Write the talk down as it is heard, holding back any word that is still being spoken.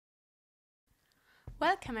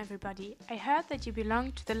Welcome everybody! I heard that you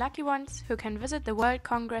belong to the lucky ones who can visit the World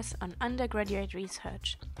Congress on Undergraduate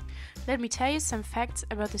Research. Let me tell you some facts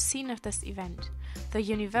about the scene of this event, the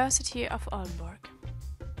University of Oldenburg.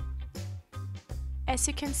 As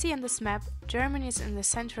you can see on this map, Germany is in the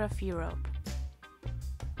center of Europe.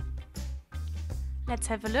 Let's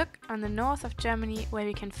have a look on the north of Germany where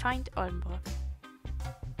we can find Oldenburg.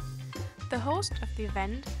 The host of the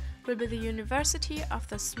event will be the University of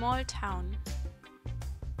the small town.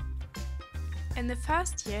 In the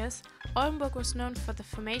first years, Oldenburg was known for the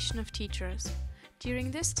formation of teachers. During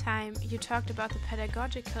this time, you talked about the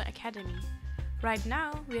pedagogical academy. Right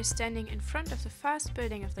now, we are standing in front of the first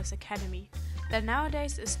building of this academy, that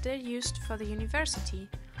nowadays is still used for the university,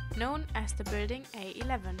 known as the building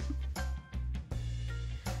A11.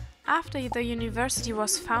 After the university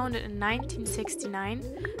was founded in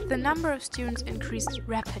 1969, the number of students increased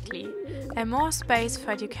rapidly, and more space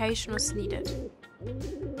for education was needed.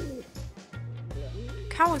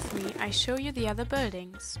 Come with me, I show you the other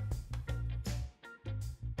buildings.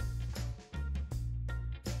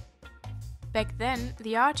 Back then,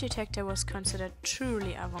 the architecture was considered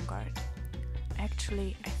truly avant-garde.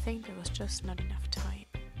 Actually, I think there was just not enough time.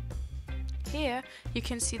 Here, you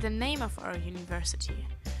can see the name of our university.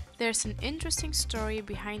 There's an interesting story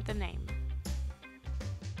behind the name.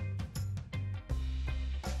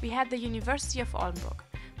 We had the University of Oldenburg,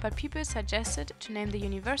 but people suggested to name the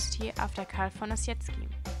university after Karl von Ossietzky.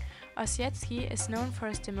 Ossietzky is known for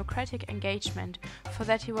his democratic engagement, for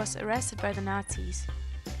that he was arrested by the Nazis.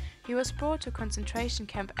 He was brought to concentration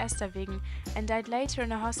camp Esterwegen and died later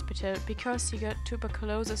in a hospital because he got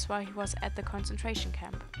tuberculosis while he was at the concentration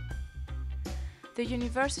camp. The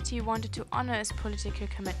university wanted to honor his political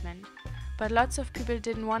commitment, but lots of people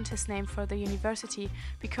didn't want his name for the university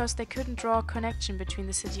because they couldn't draw a connection between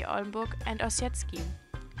the city Oldenburg and Ossietzky.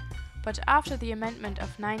 But after the amendment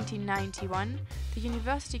of 1991, the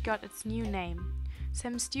university got its new name.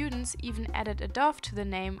 Some students even added a dove to the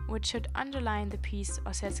name, which should underline the piece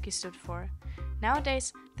Ossietzky stood for.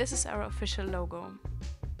 Nowadays, this is our official logo.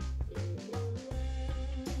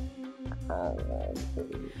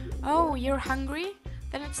 Oh, you're hungry?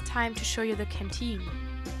 Then it's time to show you the canteen.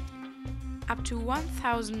 Up to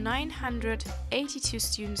 1,982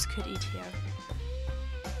 students could eat here.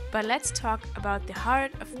 But let's talk about the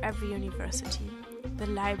heart of every university, the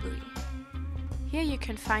library. Here you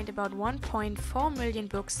can find about 1.4 million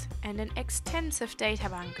books and an extensive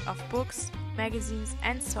databank of books, magazines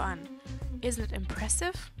and so on. Isn't it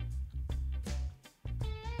impressive?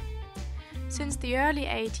 Since the early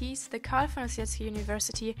 80s, the Karl von Ossietzky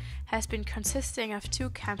University has been consisting of two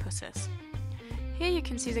campuses. Here you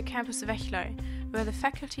can see the campus WeltCUR, where the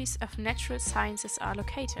faculties of natural sciences are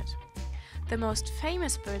located. The most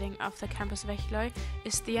famous building of the campus WeltCUR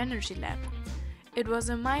is the Energy Lab. It was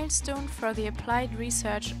a milestone for the applied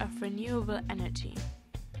research of renewable energy.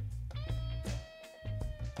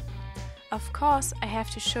 Of course, I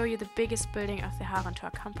have to show you the biggest building of the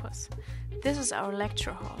Harentor campus. This is our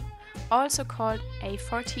lecture hall, also called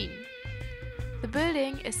A14. The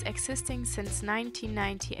building is existing since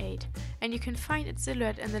 1998, and you can find its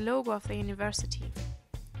silhouette in the logo of the university.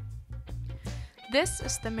 This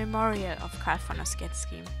is the memorial of Karl von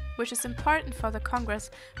Ossietzky, which is important for the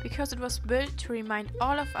Congress because it was built to remind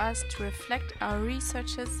all of us to reflect our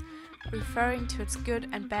researches, referring to its good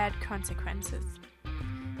and bad consequences.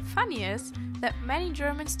 Funny is that many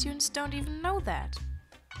German students don't even know that.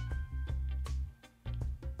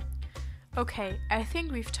 Okay, I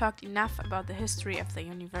think we've talked enough about the history of the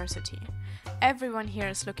university. Everyone here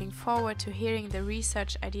is looking forward to hearing the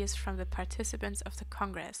research ideas from the participants of the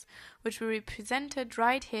Congress, which will be presented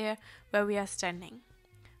right here where we are standing.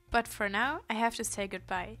 But for now, I have to say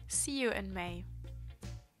goodbye. See you in May.